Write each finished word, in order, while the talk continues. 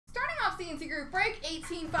CNC group break,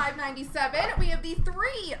 18,597. We have the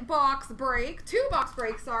 2-box break,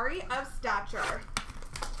 sorry, of Stature.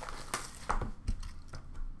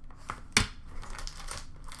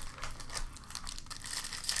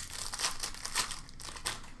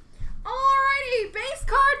 Alrighty, base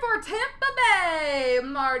card for Tampa Bay,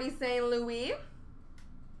 Marty St. Louis.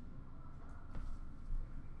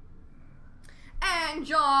 And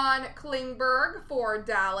John Klingberg for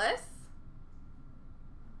Dallas.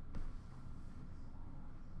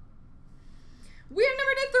 We have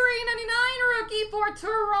number /399 rookie for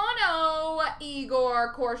Toronto,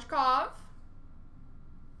 Igor Korshkov.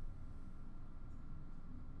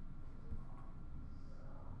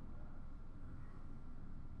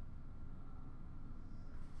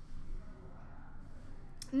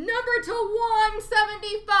 Number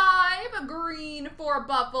 /175, green for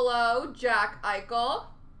Buffalo, Jack Eichel.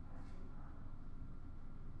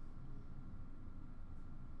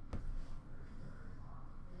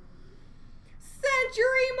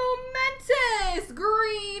 Century Momentous,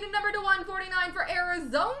 green, number /149 for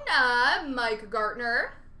Arizona, Mike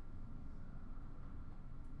Gartner.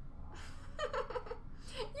 You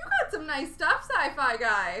got some nice stuff, Sci-Fi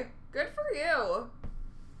Guy. Good for you.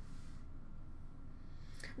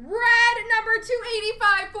 Red, number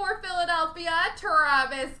 /285 for Philadelphia,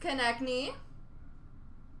 Travis Konechny.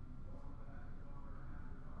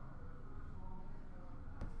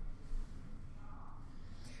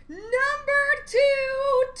 Number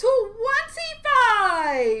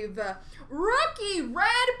 /225, rookie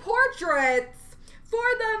red portraits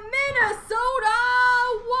for the Minnesota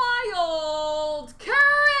Wild,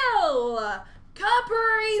 Kirill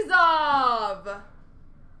Kaprizov.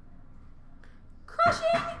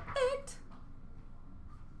 Crushing it.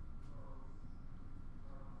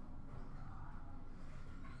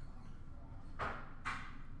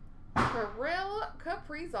 Kirill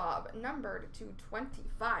Kaprizov, numbered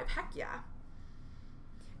 /225. Heck yeah.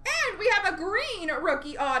 And we have a green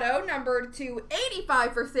rookie auto, numbered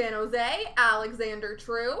 /285 for San Jose, Alexander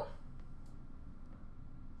True.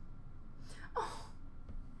 Oh.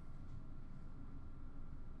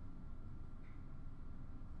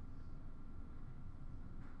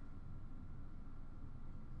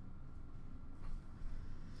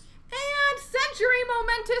 And Century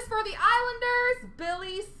Momentous for the Islanders,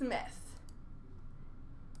 Billy Smith.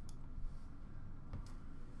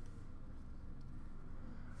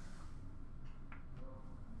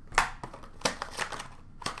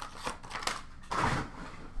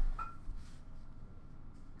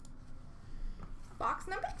 Box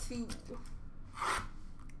number 2.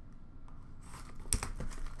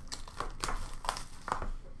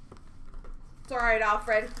 It's alright,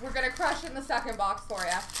 Alfred. We're going to crush it in the second box for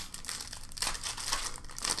you.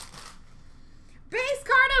 Base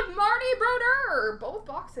card of Marty Brodeur. Both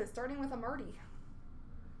boxes starting with a Marty.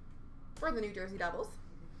 For the New Jersey Devils.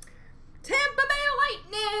 Tampa Bay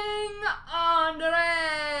Lightning,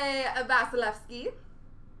 Andrei Vasilevsky.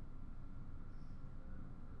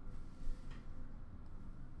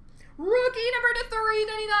 Rookie number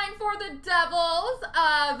 /399 for the Devils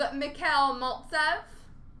of Mikhail Maltsev.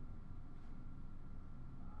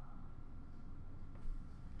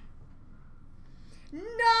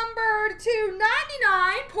 Number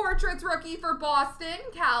 /299 Portraits rookie for Boston,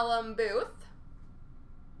 Callum Booth.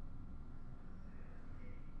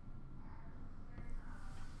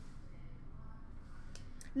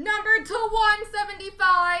 Number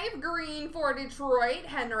 /175 green for Detroit,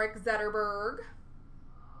 Henrik Zetterberg.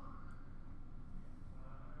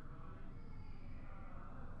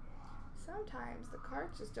 Sometimes the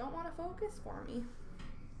cards just don't want to focus for me.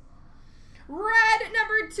 Red,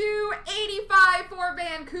 number /285 for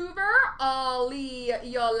Vancouver, Ali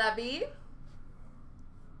Yolevi.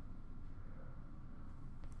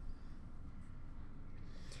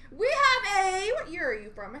 We have a, what year are you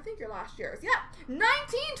from? I think your last year's. Yeah,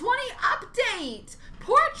 1920 update.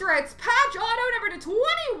 Portraits, patch auto number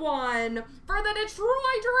 /21 for the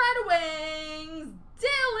Detroit Red Wings,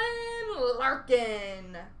 Dylan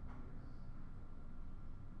Larkin.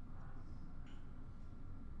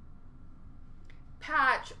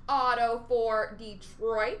 Patch auto for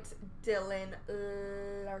Detroit, Dylan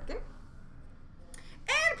Larkin.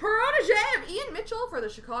 And protege of Ian Mitchell for the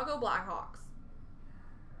Chicago Blackhawks.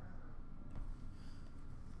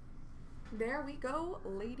 There we go,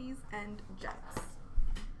 ladies and gents.